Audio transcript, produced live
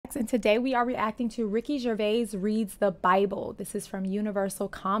BrittReacts, and today we are reacting to Ricky Gervais reads the Bible. This is from Universal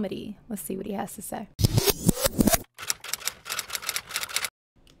Comedy. Let's see what he has to say.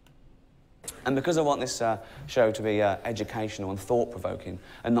 And because I want this show to be educational and thought-provoking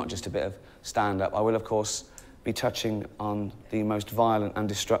and not just a bit of stand-up, I will, of course, be touching on the most violent and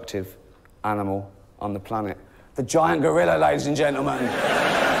destructive animal on the planet. The giant gorilla, ladies and gentlemen.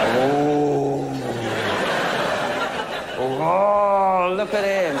 Oh, look at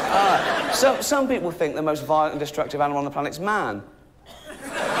him. Some people think the most violent and destructive animal on the planet is man.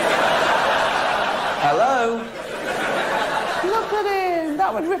 Hello? Look at him.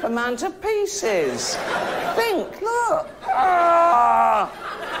 That would rip a man to pieces. Think, look. Ah!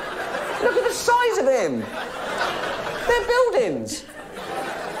 Look at the size of him. They're buildings.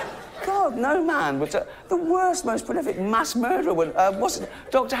 God, no man would... the worst, most prolific mass murderer would... what's it?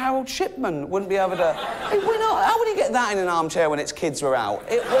 Dr. Harold Shipman wouldn't be able to... Hey, why not? How would he get that in an armchair when its kids were out?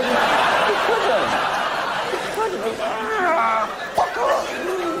 It wouldn't... He couldn't. He couldn't. Fuck off.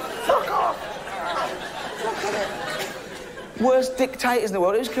 Fuck off. Look at it. Worst dictators in the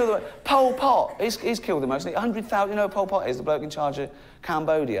world. Who's killed the... Pol Pot. He's killed the most. 100,000... You know who Pol Pot is? The bloke in charge of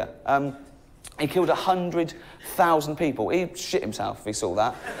Cambodia. He killed 100,000 people. He'd shit himself if he saw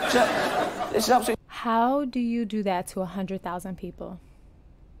that. This is absolutely... How do you do that to 100,000 people?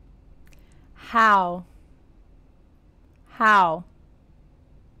 How? How?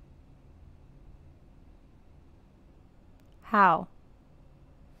 How?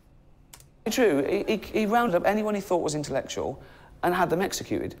 True. He rounded up anyone he thought was intellectual and had them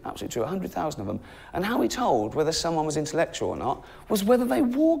executed. Absolutely true. 100,000 of them. And how he told whether someone was intellectual or not was whether they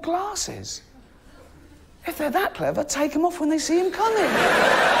wore glasses. If they're that clever, take them off when they see him coming.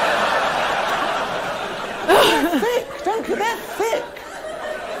 They're thick, don't you? They're thick.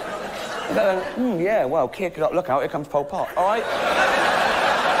 Yeah, well, kick it up. Look out, here comes Pol Pot. All right?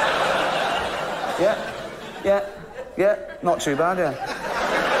 Yeah. Not too bad, yeah. All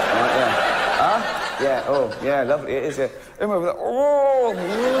right, yeah. Huh? Yeah, oh, yeah, lovely. It is, yeah. Him over there. Oh,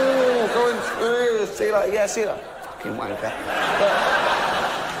 going through. See that? Yeah, see that? Fucking wanker.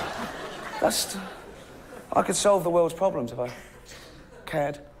 That's... I could solve the world's problems if I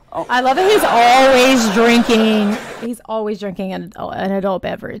cared. Oh. I love that he's always drinking. He's always drinking an adult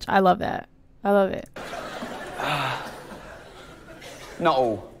beverage. I love that. I love it. Not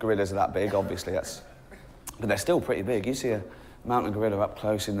all gorillas are that big, obviously. But they're still pretty big. You see a mountain gorilla up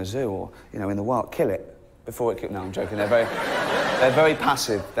close in the zoo or, you know, in the wild, kill it before it kills... No, I'm joking. They're very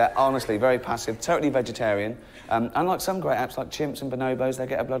passive. They're honestly very passive, totally vegetarian. Unlike some great apes like chimps and bonobos, they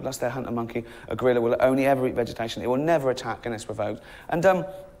get a bloodlust, they're hunter monkey. A gorilla will only ever eat vegetation. It will never attack unless provoked. And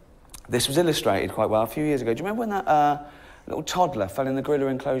this was illustrated quite well a few years ago. Do you remember when that little toddler fell in the gorilla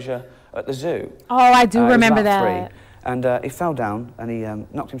enclosure at the zoo? Oh, I do remember he was about that. 3, and he fell down and he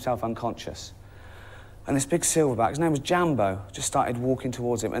knocked himself unconscious. And this big silverback, his name was Jambo, just started walking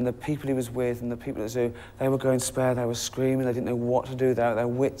towards him, and the people he was with and the people at the zoo, they were going spare, they were screaming, they didn't know what to do, they were at their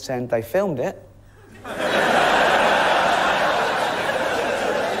wits' end. They filmed it.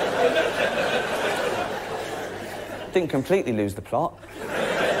 Didn't completely lose the plot.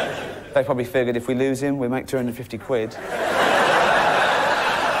 They probably figured if we lose him, we make 250 quid.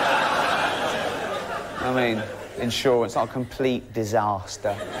 I mean, insurance, not a complete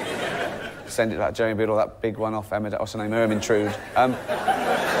disaster. Send it like Jeremy Beadle, that big one off Emma, what's her name, Ermintrude. I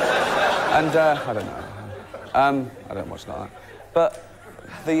don't know. I don't watch like that. But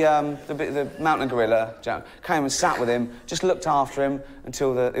the mountain gorilla came and sat with him, just looked after him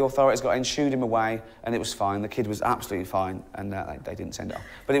until the authorities got in, shooed him away, and it was fine. The kid was absolutely fine, and they didn't send it off.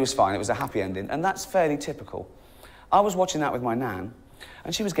 But it was fine, it was a happy ending, and that's fairly typical. I was watching that with my nan,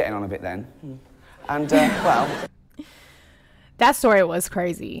 and she was getting on a bit then. And, well... That story was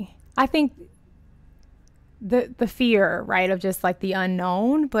crazy. I think the fear, right, of just like the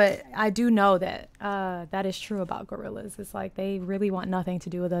unknown, but I do know that that is true about gorillas. It's like they really want nothing to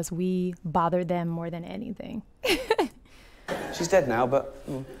do with us. We bother them more than anything. She's dead now, but...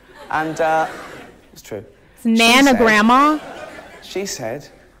 And, it's true. It's Nana Grandma. She said,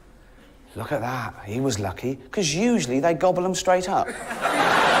 look at that, he was lucky, because usually they gobble them straight up.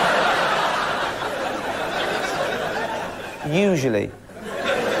 Usually.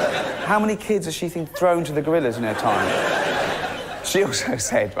 How many kids has she thrown to the gorillas in her time? She also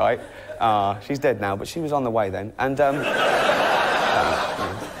said, right, she's dead now, but she was on the way then, and, from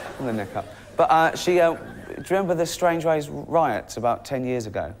the neck up. But do you remember the Strangeways riots about 10 years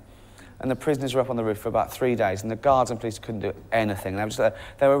ago? And the prisoners were up on the roof for about 3 days, and the guards and police couldn't do anything. They were just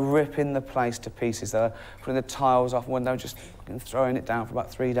they were ripping the place to pieces. They were putting the tiles off, and they were just throwing it down for about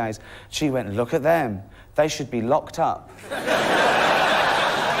 3 days. She went, look at them. They should be locked up.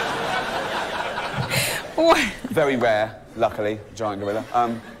 Very rare, luckily, giant gorilla.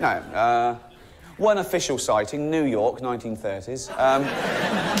 No, one official sighting, New York, 1930s.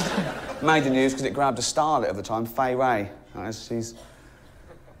 Made the news because it grabbed a starlet of the time, Fay Ray.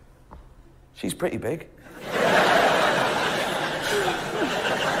 She's pretty big.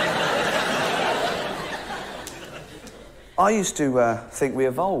 I used to think we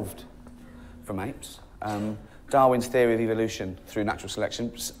evolved from apes. Darwin's theory of evolution through natural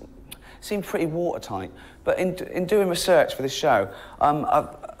selection seemed pretty watertight. But in doing research for this show,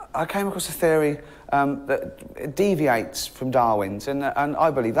 I came across a theory that deviates from Darwin's, and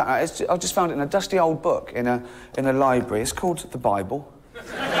I believe that. I just found it in a dusty old book in a library. It's called the Bible.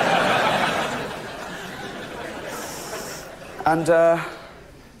 And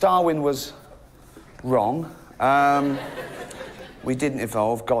Darwin was wrong. We didn't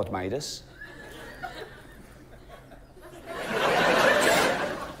evolve, God made us.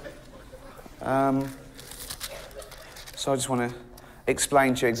 So I just want to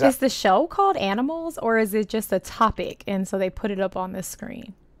explain to you exactly... Is the show called Animals, or is it just a topic, and so they put it up on the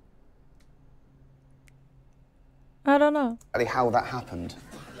screen? I don't know. How that happened.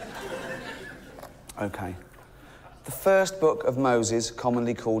 Okay. The first book of Moses,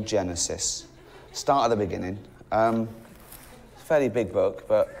 commonly called Genesis. Start at the beginning. It's a fairly big book,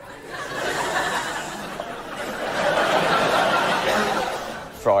 but...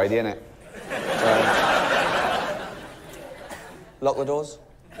 Friday, innit? Lock the doors?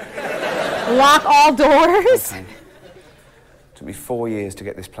 Lock all doors? Okay. Took me 4 years to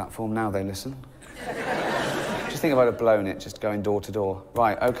get this platform. Now they listen. Just think if I'd have blown it, just going door to door.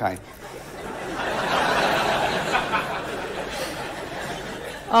 Right, okay.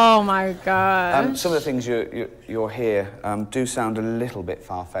 Oh my God. Some of the things you'll hear do sound a little bit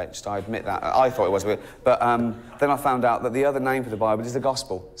far-fetched, I admit that. I thought it was a bit, but then I found out that the other name for the Bible is the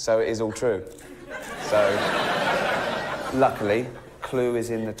Gospel, so it is all true. So, luckily, clue is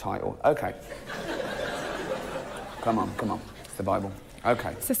in the title. Okay. Come on, it's the Bible.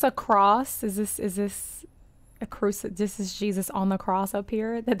 Okay. Is this a cross? Is this a crucifix? This is Jesus on the cross up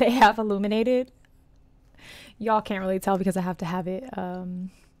here that they have illuminated? Y'all can't really tell because I have to have it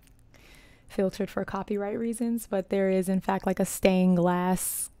filtered for copyright reasons, but there is in fact like a stained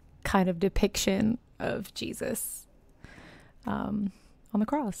glass kind of depiction of Jesus on the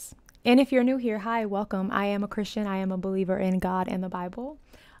cross. And if you're new here, hi, welcome. I am a Christian. I am a believer in God and the Bible.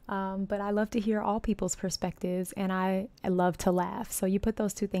 But I love to hear all people's perspectives, and I love to laugh. So you put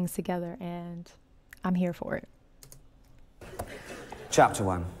those two things together, and I'm here for it. Chapter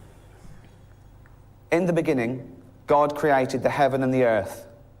 1. In the beginning, God created the heaven and the earth.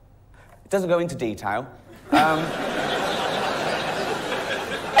 It doesn't go into detail.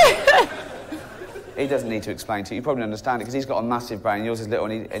 He doesn't need to explain to you. You probably understand it because he's got a massive brain. Yours is little,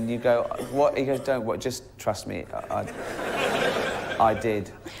 and you go, what? He goes, don't. What? Just trust me. I did.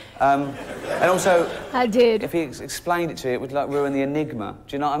 And also, I did. If he explained it to you, it would like ruin the enigma.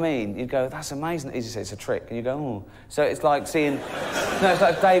 Do you know what I mean? You'd go, that's amazing. He just says it's a trick, and you go, oh. So it's like seeing. No, it's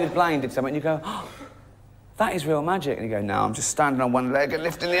like if David Blaine did something, and you go, oh, that is real magic. And you go, no, I'm just standing on one leg and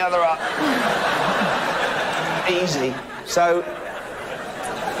lifting the other up. Easy. So.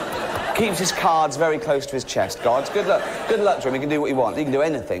 Keeps his cards very close to his chest. God, good luck to him. He can do what he wants. He can do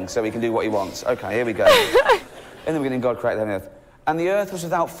anything, so he can do what he wants. Okay, here we go. In the beginning, God created the earth. And the earth was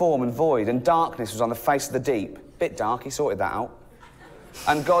without form and void, and darkness was on the face of the deep. Bit dark, he sorted that out.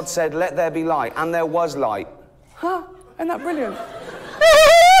 And God said, let there be light, and there was light. Huh? Isn't that brilliant?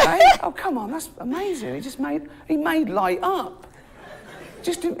 Hey? Oh, come on, that's amazing. He made light up.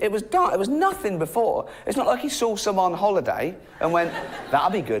 It was dark, it was nothing before. It's not like he saw someone on holiday and went,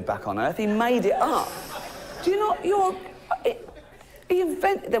 that'll be good back on Earth. He made it up. Do you not, he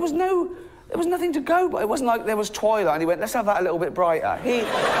invented, there was nothing to go by. It wasn't like there was twilight and he went, let's have that a little bit brighter. He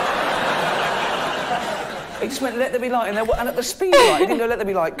just went, let there be light, and at the speed of light, he didn't go, let there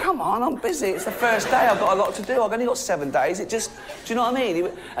be light. Come on, I'm busy, it's the first day, I've got a lot to do, I've only got 7 days, do you know what I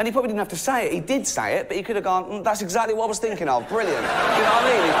mean? And he probably didn't have to say it, he did say it, but he could have gone, that's exactly what I was thinking of, brilliant. Do you know what I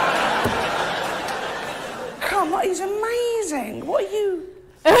mean? Come on, he's amazing, what are you?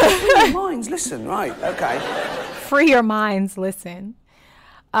 Free your minds, listen, right, okay. Free your minds, listen.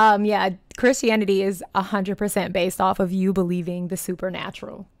 Yeah, Christianity is 100% based off of you believing the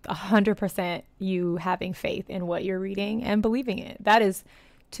supernatural. 100% you having faith in what you're reading and believing it. That is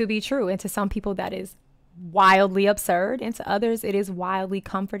to be true. And to some people, that is wildly absurd. And to others, it is wildly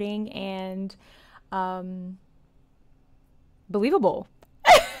comforting and believable.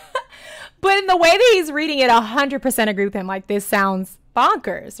 But in the way that he's reading it, 100% agree with him. Like, this sounds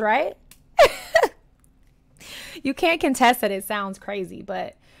bonkers, right? You can't contest that it sounds crazy,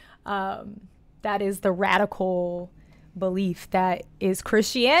 but that is the radical belief that is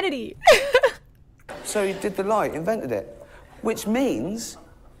Christianity. So he did the light, invented it, which means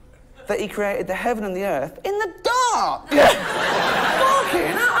that he created the heaven and the earth in the dark. Fucking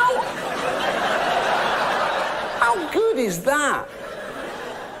hell! How good is that?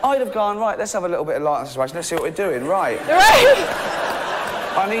 I'd have gone, right, let's have a little bit of light on the situation. Let's see what we're doing, right? Right.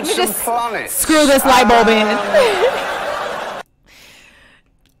 I need some planets. Screw this light bulb in.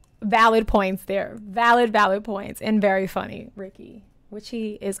 Valid points there. Valid points. And very funny, Ricky. Which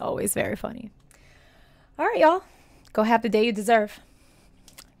he is always very funny. All right, y'all. Go have the day you deserve.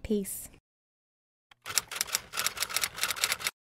 Peace.